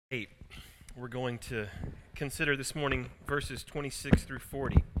We're going to consider this morning verses 26 through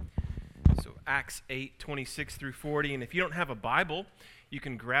 40. So Acts 8, 26 through 40. And if you don't have a Bible, you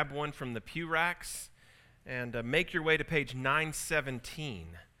can grab one from the pew racks and make your way to page 917.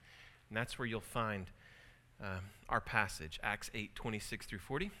 And that's where you'll find our passage, Acts 8, 26 through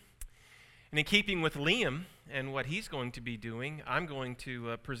 40. And in keeping with Liam and what he's going to be doing, I'm going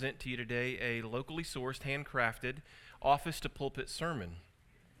to present to you today a locally sourced, handcrafted, office-to-pulpit sermon.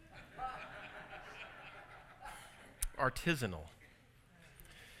 Artisanal.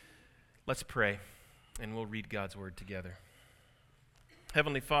 Let's pray, and we'll read God's word together.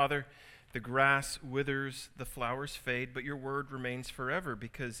 Heavenly Father, the grass withers, the flowers fade, but your word remains forever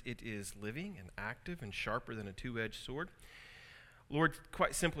because it is living and active and sharper than a two-edged sword. Lord,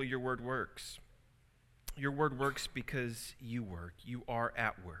 quite simply, your word works. Your word works because you work. You are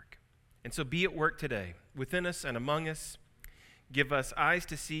at work. And so be at work today, within us and among us. Give us eyes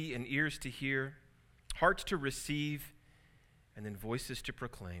to see and ears to hear, hearts to receive, and then voices to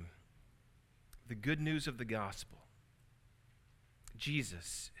proclaim the good news of the gospel.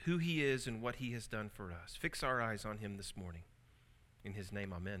 Jesus, who he is and what he has done for us. Fix our eyes on him this morning. In his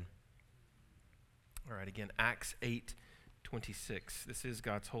name, amen. All right, again, Acts 8, 26. This is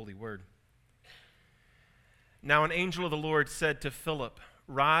God's holy word. Now an angel of the Lord said to Philip,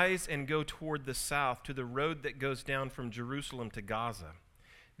 "Rise and go toward the south to the road that goes down from Jerusalem to Gaza.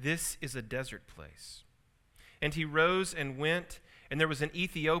 This is a desert place." And he rose and went, and there was an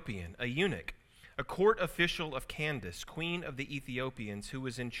Ethiopian, a eunuch, a court official of Candace, queen of the Ethiopians, who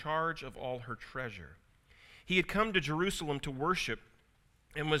was in charge of all her treasure. He had come to Jerusalem to worship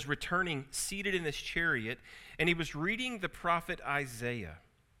and was returning seated in his chariot, and he was reading the prophet Isaiah.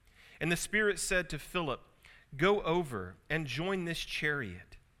 And the Spirit said to Philip, "Go over and join this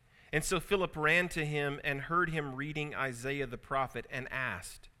chariot." And so Philip ran to him and heard him reading Isaiah the prophet and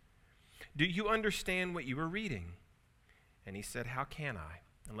asked, "Do you understand what you are reading?" And he said, "How can I,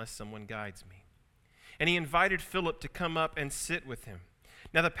 unless someone guides me?" And he invited Philip to come up and sit with him.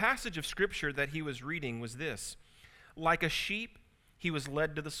 Now the passage of Scripture that he was reading was this: "Like a sheep he was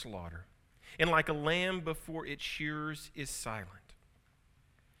led to the slaughter, and like a lamb before its shearers is silent.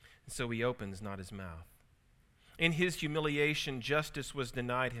 And so he opens not his mouth. In his humiliation justice was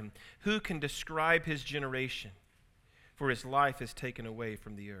denied him. Who can describe his generation? For his life is taken away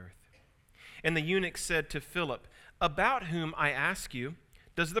from the earth." And the eunuch said to Philip, "About whom, I ask you,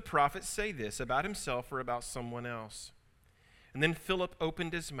 does the prophet say this, about himself or about someone else?" And then Philip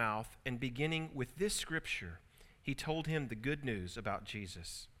opened his mouth, and beginning with this scripture, he told him the good news about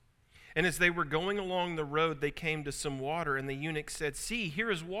Jesus. And as they were going along the road, they came to some water, and the eunuch said, "See,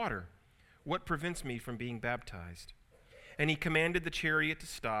 here is water. What prevents me from being baptized?" And he commanded the chariot to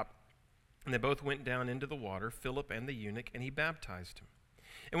stop, and they both went down into the water, Philip and the eunuch, and he baptized him.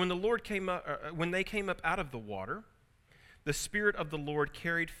 And when they came up out of the water, the Spirit of the Lord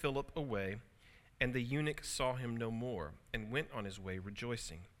carried Philip away, and the eunuch saw him no more, and went on his way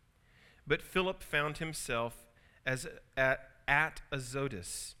rejoicing. But Philip found himself at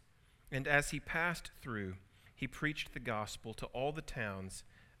Azotus, and as he passed through, he preached the gospel to all the towns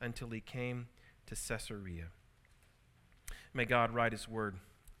until he came to Caesarea. May God write his word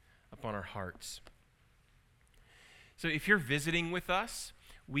upon our hearts. So if you're visiting with us,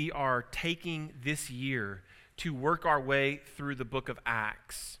 we are taking this year to work our way through the book of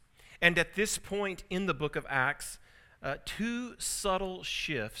Acts. And at this point in the book of Acts, two subtle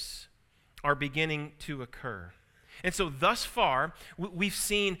shifts are beginning to occur. And so thus far, we've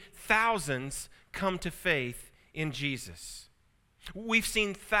seen thousands come to faith in Jesus. We've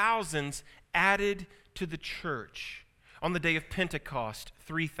seen thousands added to the church. On the day of Pentecost,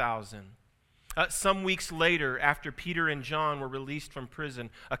 3,000. Some weeks later, after Peter and John were released from prison,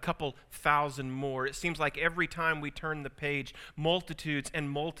 a couple thousand more. It seems like every time we turn the page, multitudes and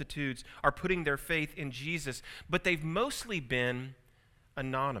multitudes are putting their faith in Jesus, but they've mostly been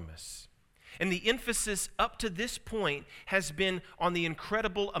anonymous. And the emphasis up to this point has been on the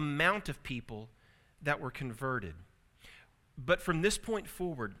incredible amount of people that were converted. But from this point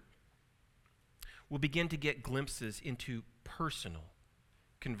forward, we'll begin to get glimpses into personal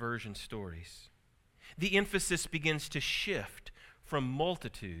conversion stories. The emphasis begins to shift from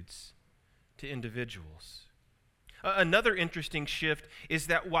multitudes to individuals. Another interesting shift is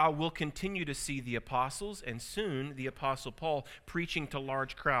that while we'll continue to see the apostles and soon the Apostle Paul preaching to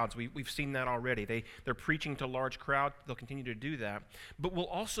large crowds, we've seen that already. They're preaching to large crowds. They'll continue to do that. But we'll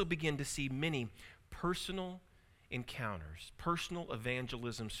also begin to see many personal encounters, personal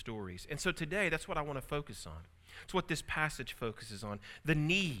evangelism stories. And so today, that's what I want to focus on. It's what this passage focuses on. The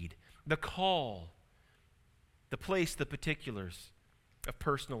need, the call, the place, the particulars of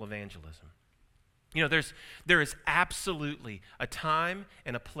personal evangelism. You know, there is absolutely a time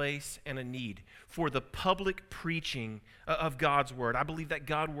and a place and a need for the public preaching of God's word. I believe that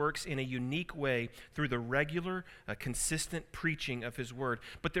God works in a unique way through the regular, consistent preaching of his word.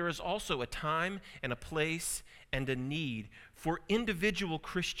 But there is also a time and a place and a need for individual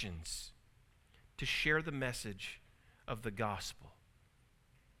Christians to share the message of the gospel.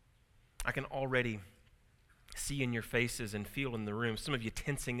 I can already see in your faces and feel in the room, some of you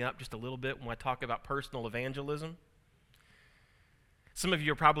tensing up just a little bit when I talk about personal evangelism. Some of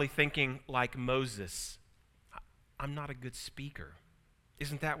you are probably thinking like Moses, I'm not a good speaker.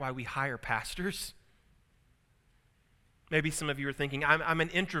 Isn't that why we hire pastors? Maybe some of you are thinking, I'm an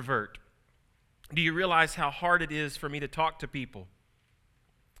introvert. Do you realize how hard it is for me to talk to people?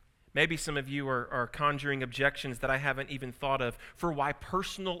 Maybe some of you are conjuring objections that I haven't even thought of for why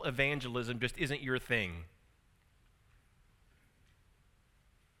personal evangelism just isn't your thing.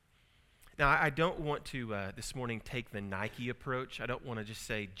 Now, I don't want to this morning take the Nike approach. I don't want to just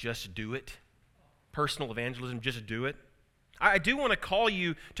say, just do it. Personal evangelism, just do it. I do want to call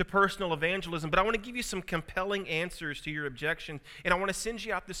you to personal evangelism, but I want to give you some compelling answers to your objections, and I want to send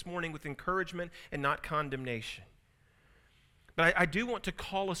you out this morning with encouragement and not condemnation. But I do want to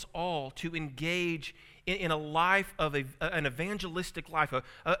call us all to engage in a life of an evangelistic life,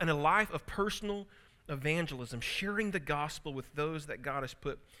 in a life of personal evangelism, sharing the gospel with those that God has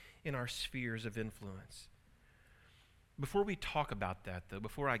put in our spheres of influence. Before we talk about that, though,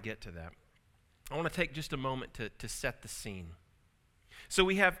 before I get to that, I want to take just a moment to set the scene. So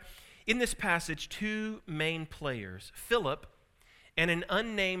we have, in this passage, two main players, Philip and an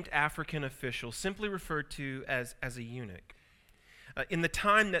unnamed African official, simply referred to as a eunuch. In the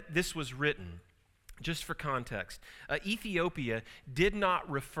time that this was written, just for context, Ethiopia did not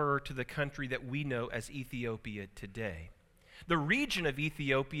refer to the country that we know as Ethiopia today. The region of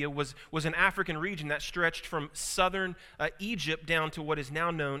Ethiopia was an African region that stretched from southern Egypt down to what is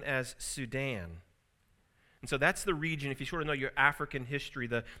now known as Sudan. And so that's the region, if you sort of know your African history,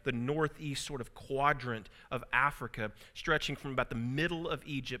 the northeast sort of quadrant of Africa, stretching from about the middle of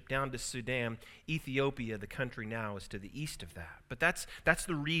Egypt down to Sudan. Ethiopia, the country now, is to the east of that. But that's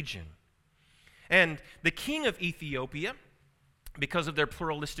the region. And the king of Ethiopia, because of their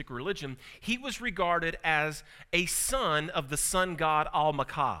pluralistic religion, he was regarded as a son of the sun god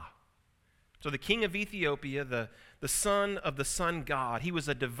Al-Makah. So the king of Ethiopia, the son of the sun god, he was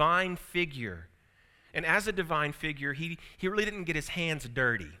a divine figure. And as a divine figure, he really didn't get his hands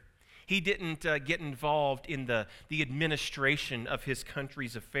dirty. He didn't get involved in the administration of his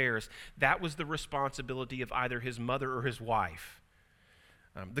country's affairs. That was the responsibility of either his mother or his wife.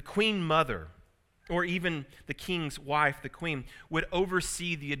 The queen mother, or even the king's wife, the queen, would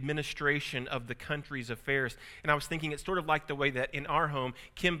oversee the administration of the country's affairs. And I was thinking it's sort of like the way that in our home,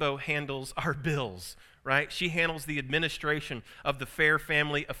 Kimbo handles our bills, right? She handles the administration of the Fair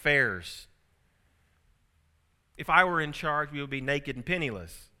family affairs. If I were in charge, we would be naked and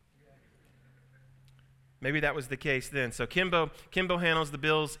penniless. Maybe that was the case then. So Kimbo handles the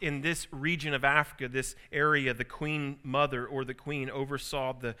bills in this region of Africa, this area. The queen mother or the queen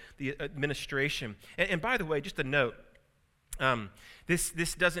oversaw the administration. And by the way, just a note,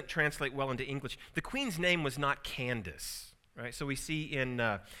 this doesn't translate well into English. The queen's name was not Candace, right? So we see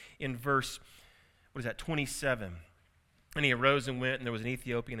in verse, 27. And he arose and went, and there was an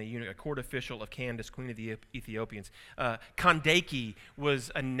Ethiopian, a eunuch, a court official of Candace, queen of the Ethiopians. Kandake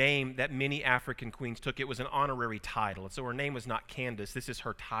was a name that many African queens took. It was an honorary title. And so her name was not Candace. This is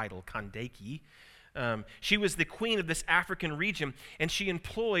her title, Kandake. She was the queen of this African region, and she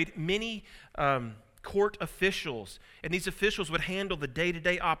employed many court officials. And these officials would handle the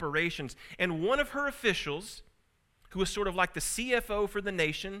day-to-day operations. And one of her officials, who was sort of like the CFO for the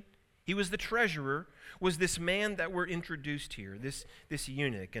nation, he was the treasurer, was this man that we're introduced here, this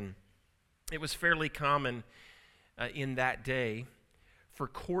eunuch. And it was fairly common in that day for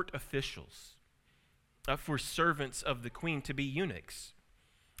court officials, for servants of the queen to be eunuchs.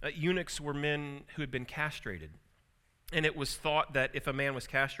 Eunuchs were men who had been castrated. And it was thought that if a man was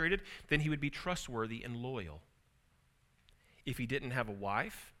castrated, then he would be trustworthy and loyal. If he didn't have a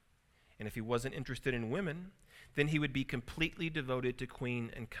wife, and if he wasn't interested in women, then he would be completely devoted to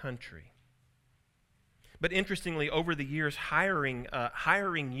queen and country. But interestingly, over the years, hiring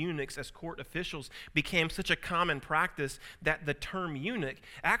eunuchs as court officials became such a common practice that the term eunuch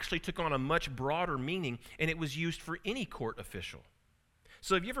actually took on a much broader meaning, and it was used for any court official.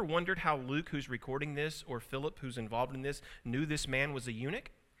 So have you ever wondered how Luke, who's recording this, or Philip, who's involved in this, knew this man was a eunuch?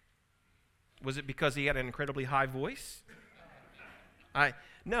 Was it because he had an incredibly high voice?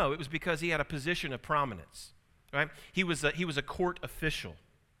 No, it was because he had a position of prominence. right? He was a court official.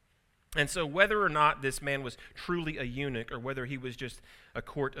 And so whether or not this man was truly a eunuch or whether he was just a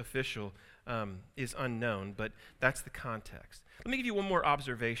court official is unknown, but that's the context. Let me give you one more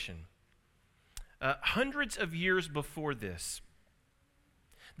observation. Hundreds of years before this,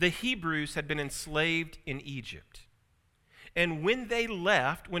 the Hebrews had been enslaved in Egypt. And when they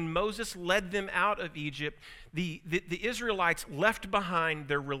left, when Moses led them out of Egypt, the Israelites left behind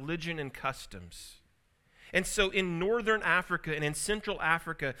their religion and customs. And so in northern Africa and in central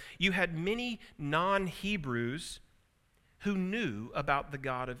Africa, you had many non-Hebrews who knew about the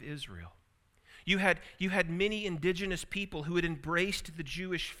God of Israel. You had many indigenous people who had embraced the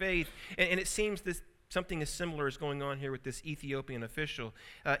Jewish faith, and it seems that something as similar is going on here with this Ethiopian official.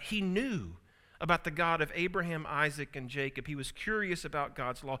 He knew about the God of Abraham, Isaac, and Jacob. He was curious about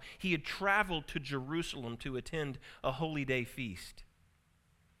God's law. He had traveled to Jerusalem to attend a holy day feast.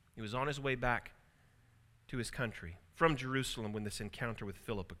 He was on his way back to his country from Jerusalem when this encounter with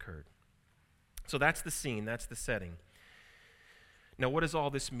Philip occurred. So that's the scene, that's the setting. Now, what does all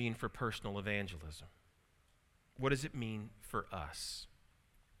this mean for personal evangelism? What does it mean for us?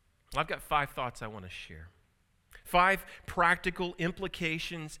 I've got 5 thoughts I want to share. 5 practical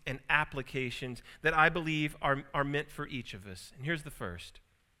implications and applications that I believe are meant for each of us. And here's the first.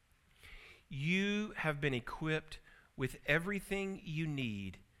 You have been equipped with everything you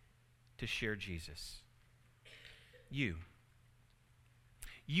need to share Jesus. You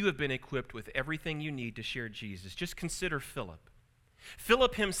have been equipped with everything you need to share Jesus. Just consider Philip.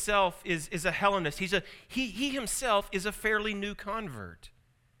 Philip himself is a Hellenist. He himself is a fairly new convert.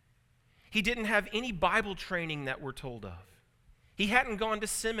 He didn't have any Bible training that we're told of. He hadn't gone to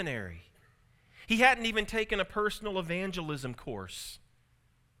seminary. He hadn't even taken a personal evangelism course.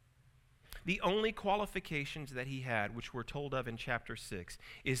 The only qualifications that he had, which we're told of in chapter 6,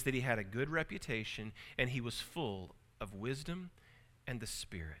 is that he had a good reputation and he was full of wisdom and the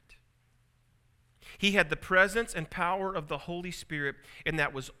Spirit. He had the presence and power of the Holy Spirit, and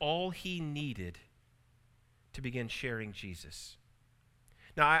that was all he needed to begin sharing Jesus.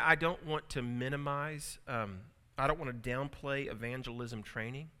 Now, I don't want to minimize, I don't want to downplay evangelism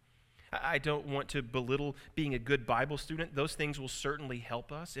training. I don't want to belittle being a good Bible student. Those things will certainly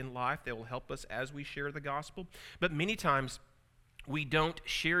help us in life. They will help us as we share the gospel. But many times, we don't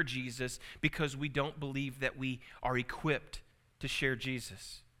share Jesus because we don't believe that we are equipped to share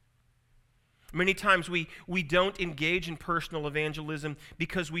Jesus. Many times we don't engage in personal evangelism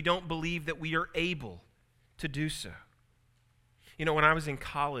because we don't believe that we are able to do so. You know, when I was in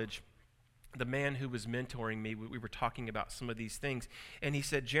college, the man who was mentoring me, we were talking about some of these things, and he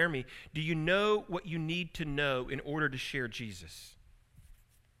said, Jeremy, do you know what you need to know in order to share Jesus?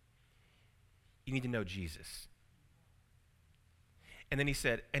 You need to know Jesus. And then he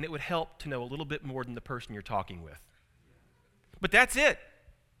said, and it would help to know a little bit more than the person you're talking with. But that's it.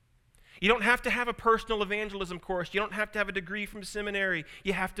 You don't have to have a personal evangelism course. You don't have to have a degree from seminary.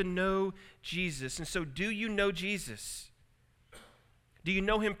 You have to know Jesus. And so, do you know Jesus? Do you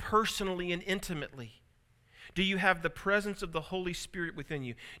know him personally and intimately? Do you have the presence of the Holy Spirit within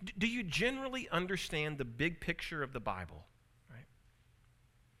you? Do you generally understand the big picture of the Bible? Right?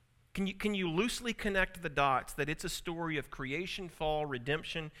 Can you loosely connect the dots that it's a story of creation, fall,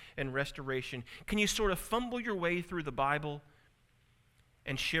 redemption, and restoration? Can you sort of fumble your way through the Bible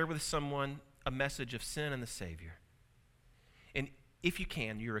and share with someone a message of sin and the Savior? And if you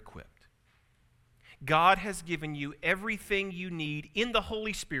can, you're equipped. God has given you everything you need in the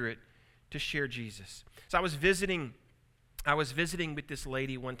Holy Spirit to share Jesus. So I was visiting with this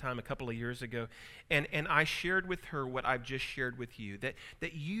lady one time a couple of years ago, and I shared with her what I've just shared with you,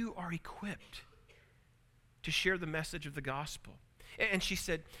 that you are equipped to share the message of the gospel. And she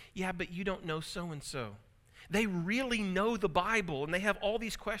said, yeah, but you don't know so-and-so. They really know the Bible, and they have all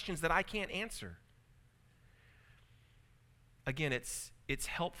these questions that I can't answer. Again, it's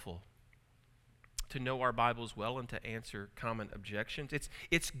helpful to know our Bibles well and to answer common objections.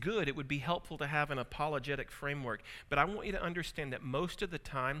 It's good. It would be helpful to have an apologetic framework. But I want you to understand that most of the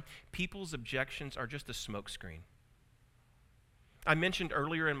time, people's objections are just a smokescreen. I mentioned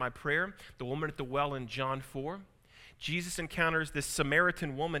earlier in my prayer the woman at the well in John 4. Jesus encounters this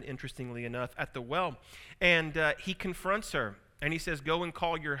Samaritan woman, interestingly enough, at the well. And he confronts her. And he says, go and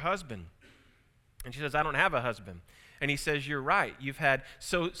call your husband. And she says, I don't have a husband. And he says, you're right. You've had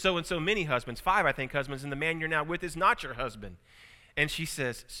so and so many husbands, 5, I think, husbands, and the man you're now with is not your husband. And she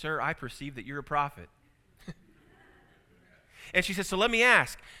says, sir, I perceive that you're a prophet. And she says, so let me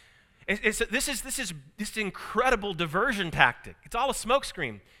ask. This incredible diversion tactic. It's all a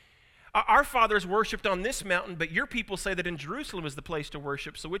smokescreen. Our fathers worshiped on this mountain, but your people say that in Jerusalem is the place to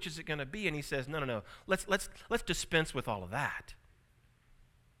worship, so which is it going to be? And he says, no. Let's dispense with all of that.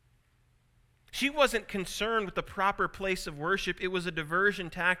 She wasn't concerned with the proper place of worship. It was a diversion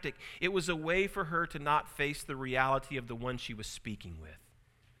tactic. It was a way for her to not face the reality of the one she was speaking with.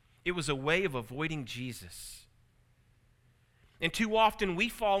 It was a way of avoiding Jesus. And too often we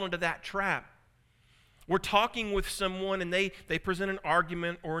fall into that trap. We're talking with someone and they present an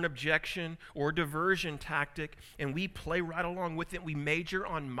argument or an objection or a diversion tactic, and we play right along with it. We major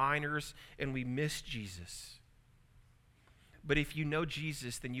on minors and we miss Jesus. But if you know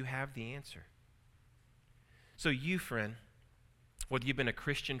Jesus, then you have the answer. So you, friend, whether you've been a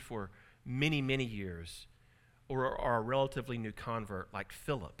Christian for many, many years or are a relatively new convert like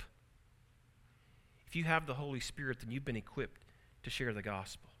Philip, if you have the Holy Spirit, then you've been equipped to share the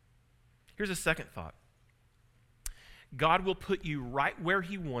gospel. Here's a second thought. God will put you right where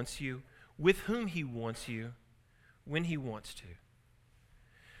he wants you, with whom he wants you, when he wants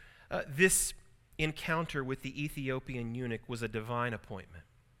to. This encounter with the Ethiopian eunuch was a divine appointment.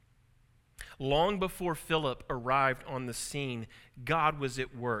 Long before Philip arrived on the scene, God was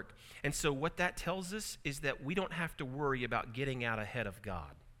at work. And so what that tells us is that we don't have to worry about getting out ahead of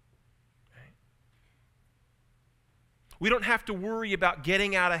God. Right? We don't have to worry about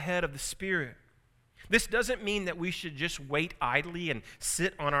getting out ahead of the Spirit. This doesn't mean that we should just wait idly and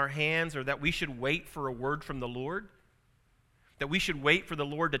sit on our hands, or that we should wait for a word from the Lord, that we should wait for the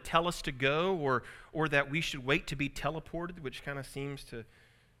Lord to tell us to go, or that we should wait to be teleported, which kind of seems to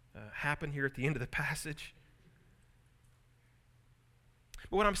happen here at the end of the passage.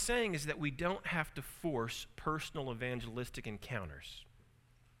 But what I'm saying is that we don't have to force personal evangelistic encounters.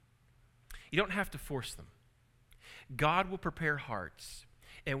 You don't have to force them. God will prepare hearts.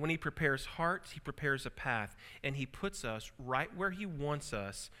 And when he prepares hearts, he prepares a path. And he puts us right where he wants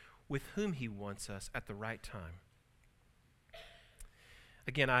us, with whom he wants us at the right time.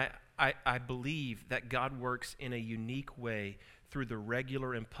 Again, I believe that God works in a unique way through the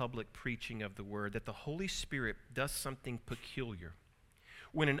regular and public preaching of the word, that the Holy Spirit does something peculiar.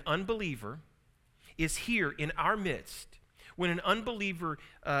 When an unbeliever is here in our midst, when an unbeliever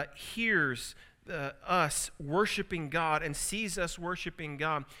hears us worshiping God and sees us worshiping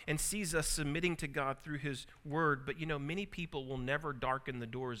God and sees us submitting to God through his word, but many people will never darken the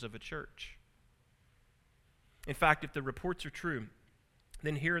doors of a church. In fact, if the reports are true,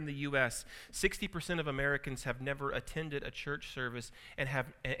 then here in the U.S., 60% of Americans have never attended a church service and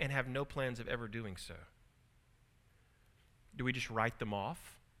have no plans of ever doing so. Do we just write them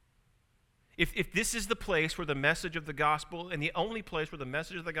off? If this is the place where the message of the gospel, and the only place where the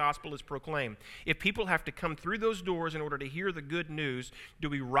message of the gospel is proclaimed, if people have to come through those doors in order to hear the good news, do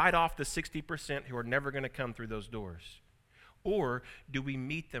we write off the 60% who are never going to come through those doors? Or do we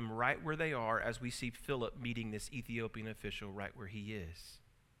meet them right where they are, as we see Philip meeting this Ethiopian official right where he is?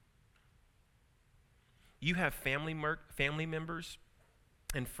 You have family members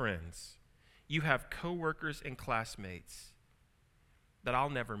and friends. You have coworkers and classmates that I'll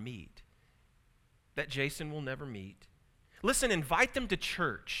never meet, that Jason will never meet. Listen, invite them to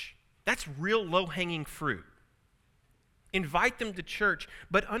church. That's real low-hanging fruit. Invite them to church,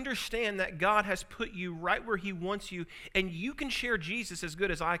 but understand that God has put you right where he wants you, and you can share Jesus as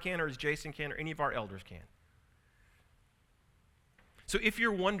good as I can, or as Jason can, or any of our elders can. So if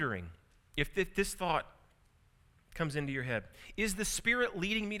you're wondering, if this thought comes into your head, is the Spirit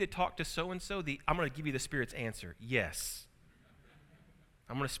leading me to talk to so-and-so? I'm going to give you the Spirit's answer, yes.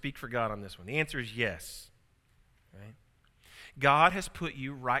 I'm going to speak for God on this one. The answer is yes. Right? God has put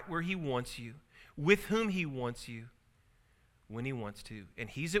you right where he wants you, with whom he wants you, when he wants to. And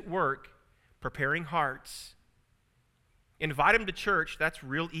he's at work preparing hearts. Invite him to church. That's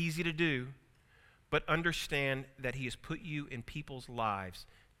real easy to do. But understand that he has put you in people's lives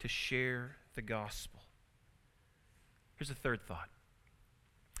to share the gospel. Here's a third thought.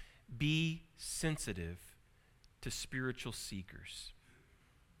 Be sensitive to spiritual seekers.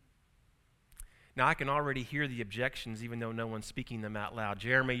 Now, I can already hear the objections, even though no one's speaking them out loud.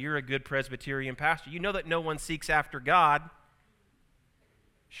 Jeremy, you're a good Presbyterian pastor. You know that no one seeks after God.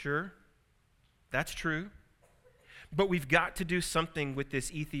 Sure, that's true. But we've got to do something with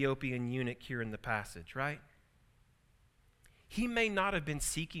this Ethiopian eunuch here in the passage, right? He may not have been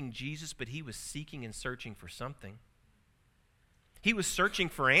seeking Jesus, but he was seeking and searching for something. He was searching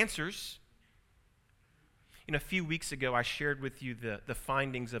for answers. A few weeks ago, I shared with you the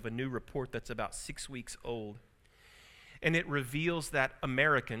findings of a new report that's about 6 weeks old. And it reveals that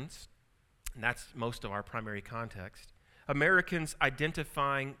Americans, and that's most of our primary context, Americans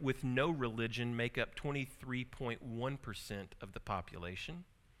identifying with no religion make up 23.1% of the population.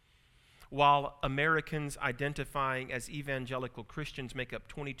 while Americans identifying as evangelical Christians make up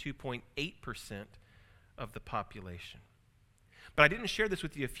 22.8% of the population. But I didn't share this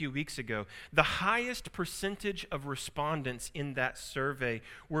with you a few weeks ago. The highest percentage of respondents in that survey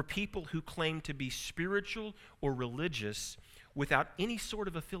were people who claimed to be spiritual or religious without any sort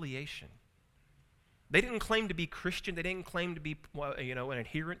of affiliation. They didn't claim to be Christian. They didn't claim to be, an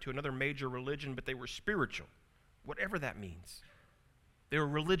adherent to another major religion, but they were spiritual, whatever that means. They were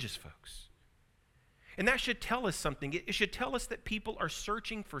religious folks. And that should tell us something. It should tell us that people are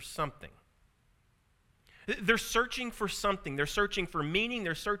searching for something. They're searching for something. They're searching for meaning.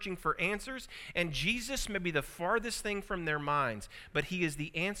 They're searching for answers. And Jesus may be the farthest thing from their minds, but he is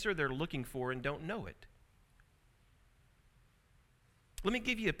the answer they're looking for and don't know it. Let me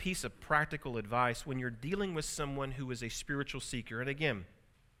give you a piece of practical advice when you're dealing with someone who is a spiritual seeker. And again,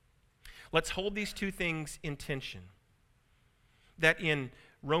 let's hold these two things in tension. That in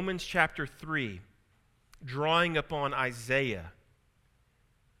Romans chapter 3, drawing upon Isaiah,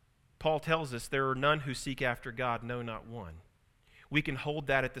 Paul tells us there are none who seek after God, no, not one. We can hold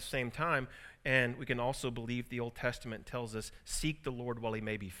that at the same time, and we can also believe the Old Testament tells us, seek the Lord while he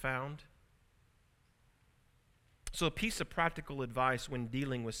may be found. So a piece of practical advice when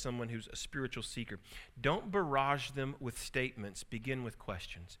dealing with someone who's a spiritual seeker, don't barrage them with statements, begin with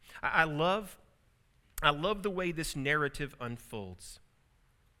questions. I love the way this narrative unfolds.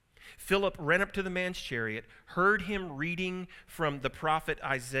 Philip ran up to the man's chariot, heard him reading from the prophet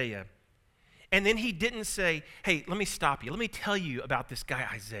Isaiah, and then he didn't say, hey, let me stop you. Let me tell you about this guy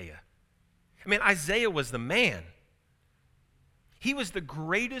Isaiah. I mean, Isaiah was the man. He was the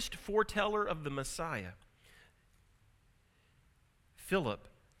greatest foreteller of the Messiah. Philip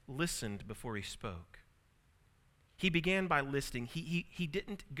listened before he spoke. He began by listening. He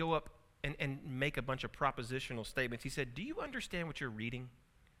didn't go up and make a bunch of propositional statements. He said, do you understand what you're reading?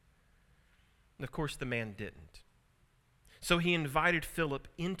 And of course, the man didn't. So he invited Philip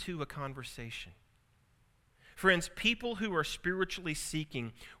into a conversation. Friends, people who are spiritually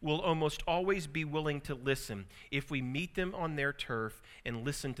seeking will almost always be willing to listen if we meet them on their turf and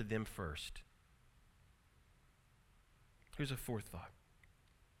listen to them first. Here's a fourth thought.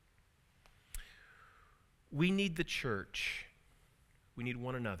 We need the church, we need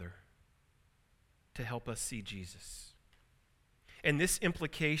one another to help us see Jesus. And this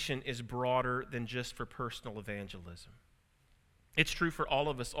implication is broader than just for personal evangelism. It's true for all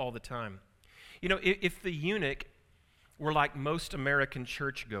of us all the time. You know, if the eunuch were like most American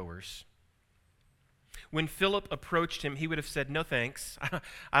churchgoers, when Philip approached him, he would have said, no thanks,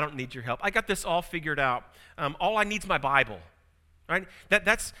 I don't need your help. I got this all figured out. All I need is my Bible. Right?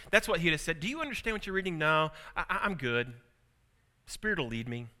 That's what he'd have said. Do you understand what you're reading? No, I'm good. Spirit will lead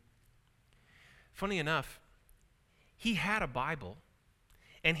me. Funny enough, he had a Bible,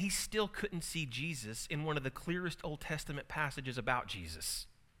 and he still couldn't see Jesus in one of the clearest Old Testament passages about Jesus.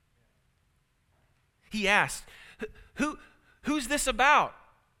 He asked, who's this about?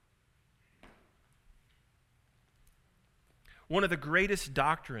 One of the greatest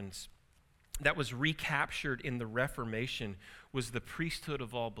doctrines that was recaptured in the Reformation was the priesthood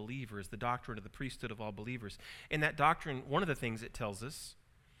of all believers, the doctrine of the priesthood of all believers. And that doctrine, one of the things it tells us,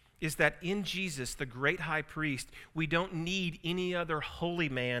 is that in Jesus, the great high priest, we don't need any other holy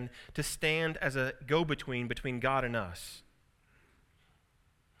man to stand as a go-between between God and us.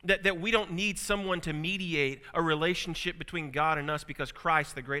 That we don't need someone to mediate a relationship between God and us because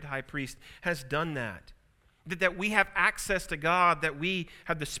Christ, the great high priest, has done that. That we have access to God, that we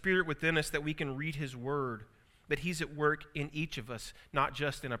have the Spirit within us, that we can read His Word, that He's at work in each of us, not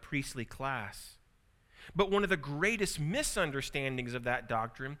just in a priestly class. But one of the greatest misunderstandings of that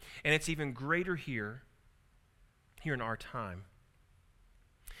doctrine, and it's even greater here in our time,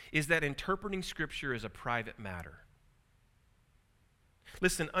 is that interpreting Scripture is a private matter.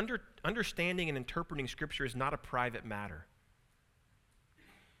 Listen, understanding and interpreting Scripture is not a private matter.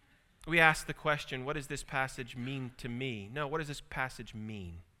 We ask the question, what does this passage mean to me? No, what does this passage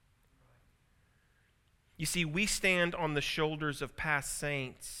mean? You see, we stand on the shoulders of past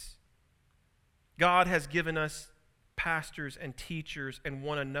saints. God has given us pastors and teachers and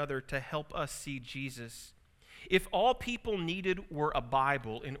one another to help us see Jesus. If all people needed were a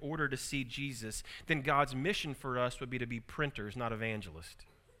Bible in order to see Jesus, then God's mission for us would be to be printers, not evangelists.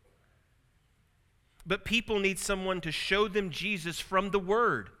 But people need someone to show them Jesus from the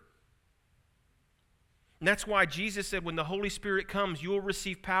Word. And that's why Jesus said, when the Holy Spirit comes, you will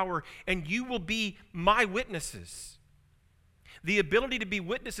receive power and you will be my witnesses. The ability to be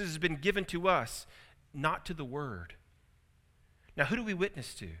witnesses has been given to us, not to the Word. Now, who do we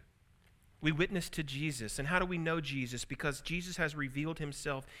witness to? We witness to Jesus. And how do we know Jesus? Because Jesus has revealed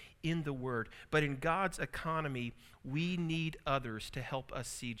himself in the Word. But in God's economy, we need others to help us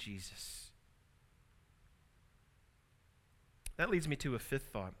see Jesus. That leads me to a fifth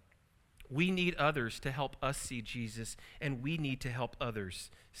thought. We need others to help us see Jesus, and we need to help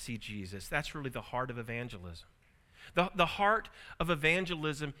others see Jesus. That's really the heart of evangelism. The heart of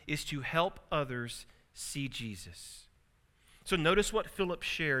evangelism is to help others see Jesus. So notice what Philip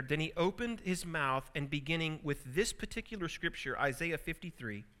shared. Then he opened his mouth, and beginning with this particular scripture, Isaiah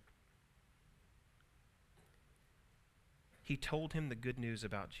 53, he told him the good news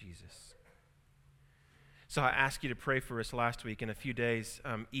about Jesus. So I asked you to pray for us last week. In a few days,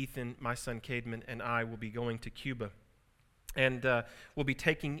 Ethan, my son Cademan, and I will be going to Cuba. And we'll be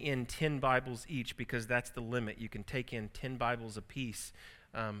taking in 10 Bibles each, because that's the limit. You can take in 10 Bibles apiece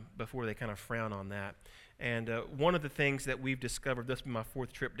before they kind of frown on that. And one of the things that we've discovered, this will be my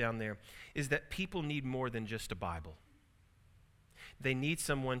fourth trip down there, is that people need more than just a Bible. They need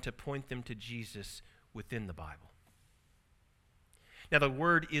someone to point them to Jesus within the Bible. Now, the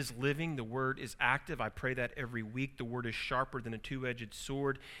Word is living. The Word is active. I pray that every week. The Word is sharper than a two-edged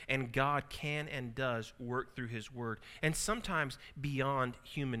sword, and God can and does work through His Word, and sometimes beyond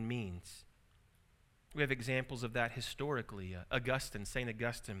human means. We have examples of that historically. St.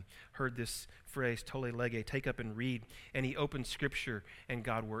 Augustine, heard this phrase, tolle lege, take up and read, and he opened Scripture, and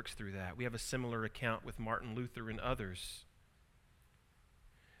God works through that. We have a similar account with Martin Luther and others.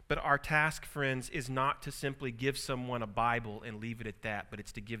 But our task, friends, is not to simply give someone a Bible and leave it at that, but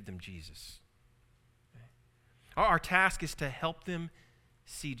it's to give them Jesus. Okay? Our task is to help them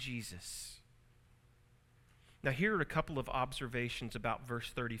see Jesus. Now, here are a couple of observations about verse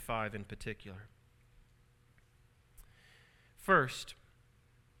 35 in particular. First,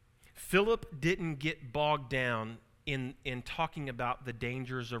 Philip didn't get bogged down in talking about the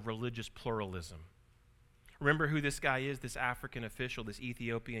dangers of religious pluralism. Remember who this guy is, this African official, this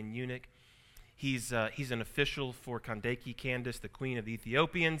Ethiopian eunuch? He's an official for Kandake Candace, the queen of the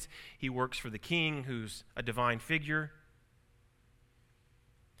Ethiopians. He works for the king, who's a divine figure.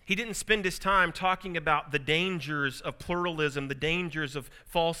 He didn't spend his time talking about the dangers of pluralism, the dangers of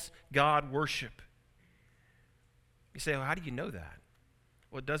false God worship. You say, well, how do you know that?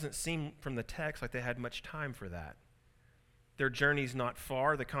 Well, it doesn't seem from the text like they had much time for that. Their journey's not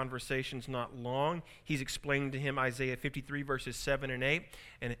far. The conversation's not long. He's explaining to him Isaiah 53, verses 7 and 8.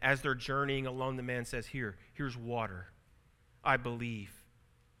 And as they're journeying along, the man says, here's water. I believe.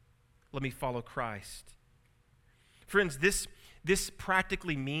 Let me follow Christ. Friends, this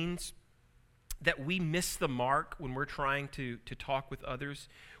practically means that we miss the mark when we're trying to talk with others,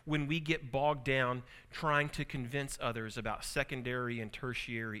 when we get bogged down trying to convince others about secondary and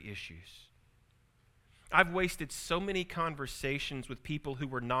tertiary issues. I've wasted so many conversations with people who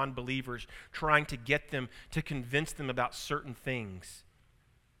were non-believers trying to get them to convince them about certain things,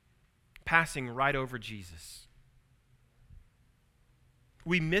 passing right over Jesus.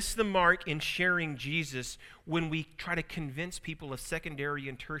 We miss the mark in sharing Jesus when we try to convince people of secondary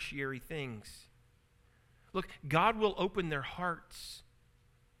and tertiary things. Look, God will open their hearts,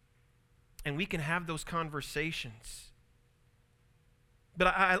 and we can have those conversations. But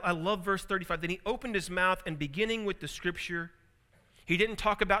I love verse 35. Then he opened his mouth, and beginning with the scripture, he didn't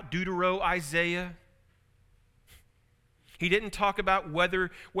talk about Deutero Isaiah. He didn't talk about whether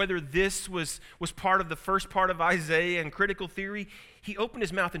this was part of the first part of Isaiah and critical theory. He opened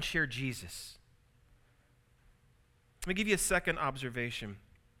his mouth and shared Jesus. Let me give you a second observation.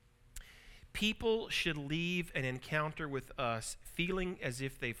 People should leave an encounter with us feeling as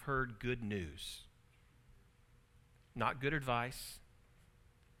if they've heard good news. Not good advice,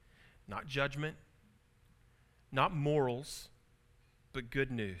 not judgment, not morals, but good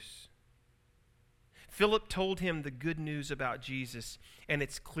news. Philip told him the good news about Jesus, and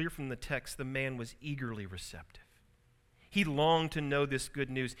it's clear from the text the man was eagerly receptive. He longed to know this good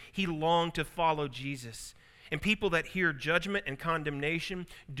news. He longed to follow Jesus. And people that hear judgment and condemnation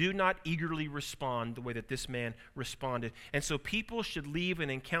do not eagerly respond the way that this man responded. And so people should leave an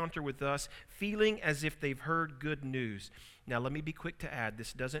encounter with us feeling as if they've heard good news. Now, let me be quick to add,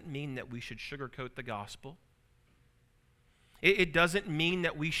 this doesn't mean that we should sugarcoat the gospel. It doesn't mean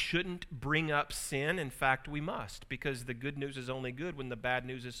that we shouldn't bring up sin. In fact, we must, because the good news is only good when the bad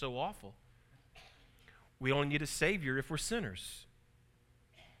news is so awful. We only need a Savior if we're sinners.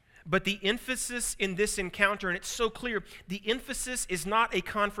 But the emphasis in this encounter, and it's so clear, the emphasis is not a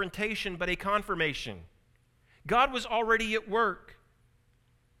confrontation, but a confirmation. God was already at work.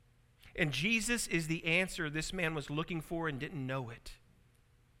 And Jesus is the answer this man was looking for and didn't know it.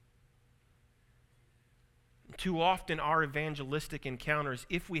 Too often our evangelistic encounters,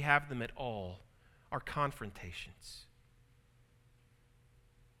 if we have them at all, are confrontations.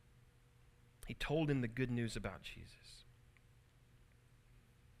 He told him the good news about Jesus.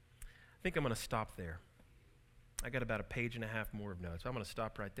 I think I'm going to stop there. I got about a page and a half more of notes. I'm going to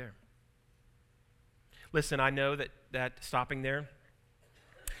stop right there. Listen, I know that stopping there,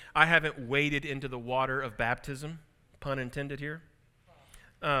 I haven't waded into the water of baptism, pun intended here.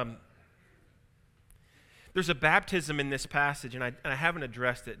 There's a baptism in this passage, and I haven't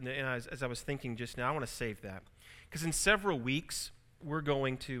addressed it. And as I was thinking just now, I want to save that. Because in several weeks, we're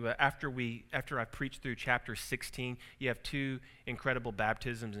going to, after I preach through chapter 16, you have two incredible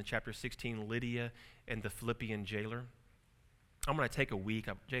baptisms in chapter 16, Lydia and the Philippian jailer. I'm going to take a week.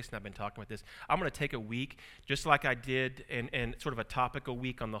 Jason and I have been talking about this. I'm going to take a week, just like I did, and sort of a topical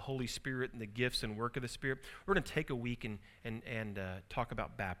week on the Holy Spirit and the gifts and work of the Spirit. We're going to take a week and talk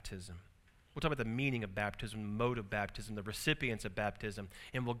about baptism. We'll talk about the meaning of baptism, the mode of baptism, the recipients of baptism,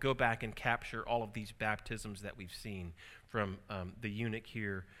 and we'll go back and capture all of these baptisms that we've seen from the eunuch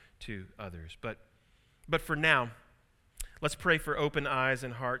here to others. But for now, let's pray for open eyes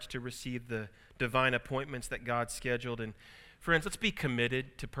and hearts to receive the divine appointments that God scheduled. And friends, let's be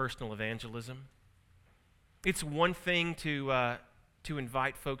committed to personal evangelism. It's one thing to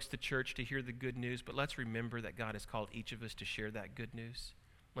invite folks to church to hear the good news, but let's remember that God has called each of us to share that good news.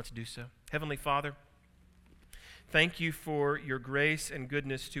 Let's do so. Heavenly Father, thank you for your grace and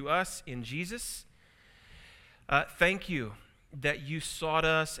goodness to us in Jesus. Thank you that you sought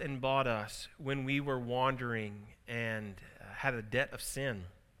us and bought us when we were wandering and had a debt of sin.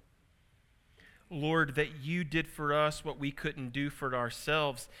 Lord, that you did for us what we couldn't do for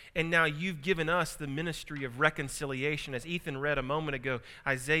ourselves, and now you've given us the ministry of reconciliation. As Ethan read a moment ago,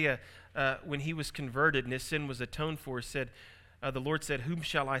 Isaiah, when he was converted and his sin was atoned for, said, the Lord said, "Whom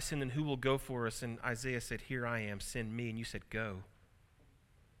shall I send and who will go for us?" And Isaiah said, "Here I am, send me." And you said, "Go."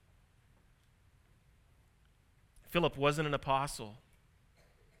 Philip wasn't an apostle.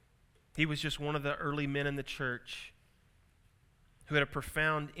 He was just one of the early men in the church who had a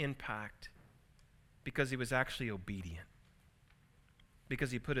profound impact because he was actually obedient, because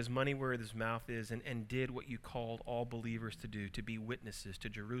he put his money where his mouth is and did what you called all believers to do, to be witnesses to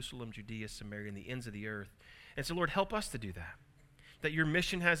Jerusalem, Judea, Samaria, and the ends of the earth. And so, Lord, help us to do that. That your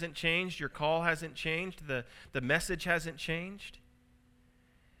mission hasn't changed, your call hasn't changed, the message hasn't changed.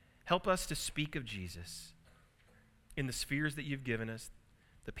 Help us to speak of Jesus in the spheres that you've given us,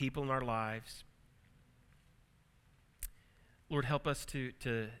 the people in our lives. Lord, help us to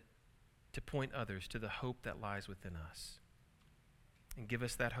point others to the hope that lies within us. And give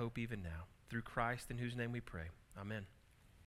us that hope even now. Through Christ, in whose name we pray. Amen.